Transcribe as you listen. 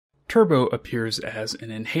Turbo appears as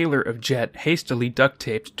an inhaler of jet hastily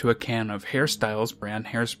duct-taped to a can of Hairstyles brand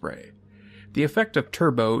hairspray. The effect of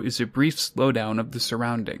Turbo is a brief slowdown of the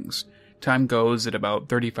surroundings. Time goes at about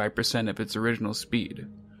 35% of its original speed,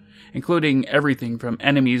 including everything from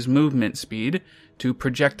enemies' movement speed to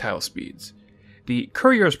projectile speeds, the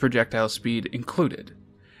courier's projectile speed included,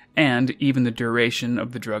 and even the duration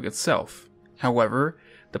of the drug itself. However,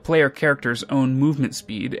 the player character's own movement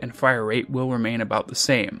speed and fire rate will remain about the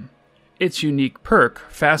same. Its unique perk,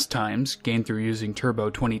 Fast Times, gained through using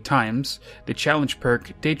Turbo 20 times, the challenge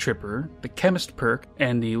perk, Day Tripper, the Chemist perk,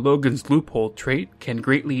 and the Logan's Loophole trait can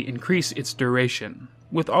greatly increase its duration.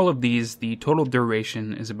 With all of these, the total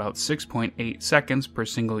duration is about 6.8 seconds per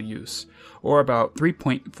single use, or about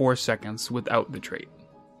 3.4 seconds without the trait.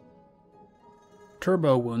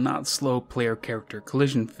 Turbo will not slow player character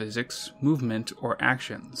collision physics, movement, or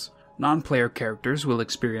actions. Non-player characters will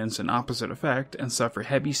experience an opposite effect and suffer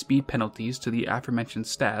heavy speed penalties to the aforementioned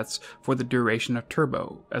stats for the duration of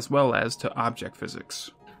Turbo, as well as to object physics.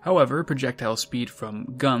 However, projectile speed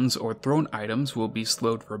from guns or thrown items will be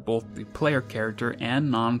slowed for both the player character and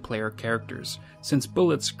non-player characters, since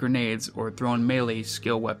bullets, grenades, or thrown melee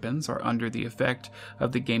skill weapons are under the effect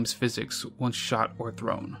of the game's physics once shot or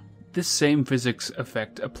thrown. This same physics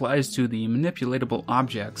effect applies to the manipulatable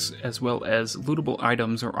objects as well as lootable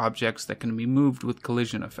items or objects that can be moved with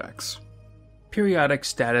collision effects. Periodic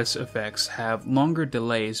status effects have longer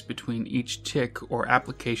delays between each tick or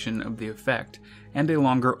application of the effect, and a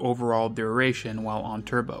longer overall duration while on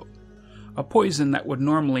Turbo. A poison that would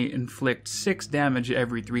normally inflict 6 damage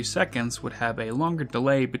every 3 seconds would have a longer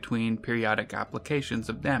delay between periodic applications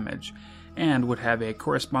of damage, and would have a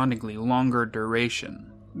correspondingly longer duration.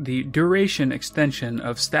 The duration extension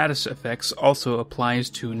of status effects also applies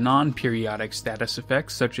to non-periodic status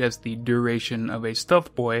effects, such as the duration of a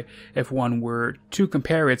Stealth Boy. If one were to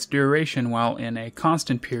compare its duration while in a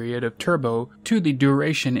constant period of Turbo to the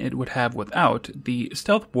duration it would have without, the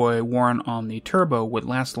Stealth Boy worn on the Turbo would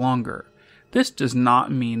last longer. This does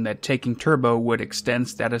not mean that taking Turbo would extend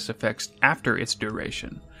status effects after its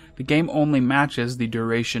duration. The game only matches the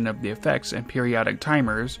duration of the effects and periodic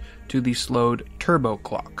timers to the slowed Turbo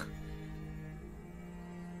clock.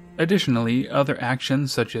 Additionally, other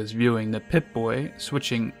actions such as viewing the Pip-Boy,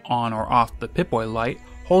 switching on or off the Pip-Boy light,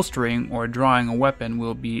 holstering, or drawing a weapon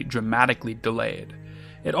will be dramatically delayed.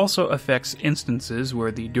 It also affects instances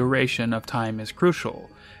where the duration of time is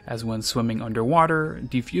crucial, as when swimming underwater,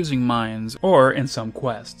 defusing mines, or in some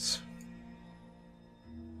quests.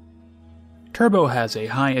 Turbo has a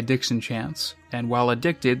high addiction chance, and while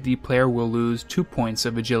addicted, the player will lose 2 points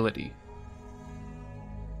of agility.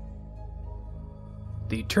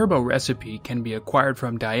 The Turbo recipe can be acquired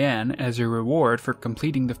from Diane as a reward for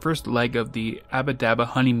completing the first leg of the Abba Dabba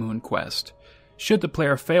Honeymoon quest. Should the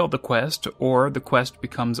player fail the quest, or the quest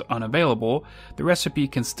becomes unavailable, the recipe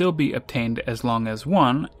can still be obtained as long as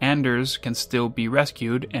 1. Anders can still be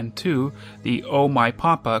rescued, and 2. The Oh My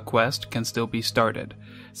Papa quest can still be started,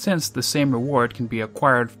 since the same reward can be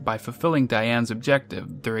acquired by fulfilling Diane's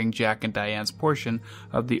objective during Jack and Diane's portion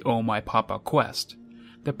of the Oh My Papa quest.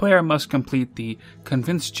 The player must complete the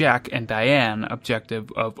Convince Jack and Diane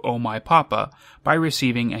objective of Oh My Papa by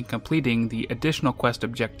receiving and completing the additional quest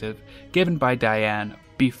objective given by Diane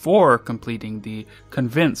before completing the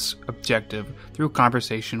Convince objective through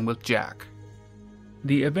conversation with Jack.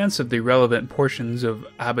 The events of the relevant portions of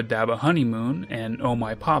Abba Dabba Honeymoon and Oh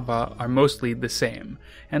My Papa are mostly the same,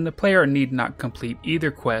 and the player need not complete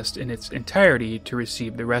either quest in its entirety to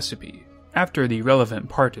receive the recipe. After the relevant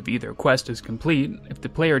part of either quest is complete, if the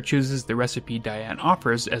player chooses the recipe Diane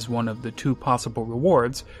offers as one of the 2 possible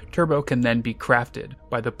rewards, Turbo can then be crafted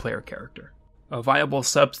by the player character. A viable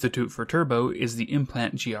substitute for Turbo is the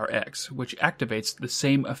Implant GRX, which activates the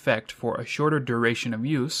same effect for a shorter duration of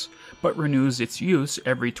use, but renews its use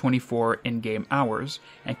every 24 in-game hours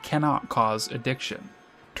and cannot cause addiction.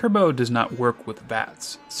 Turbo does not work with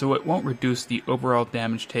VATS, so it won't reduce the overall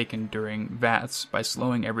damage taken during VATS by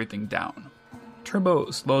slowing everything down. Turbo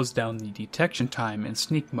slows down the detection time in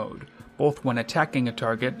sneak mode, both when attacking a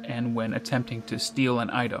target and when attempting to steal an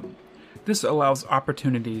item. This allows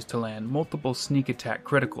opportunities to land multiple sneak attack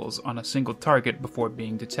criticals on a single target before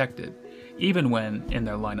being detected, even when in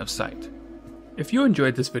their line of sight. If you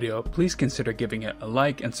enjoyed this video, please consider giving it a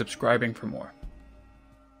like and subscribing for more.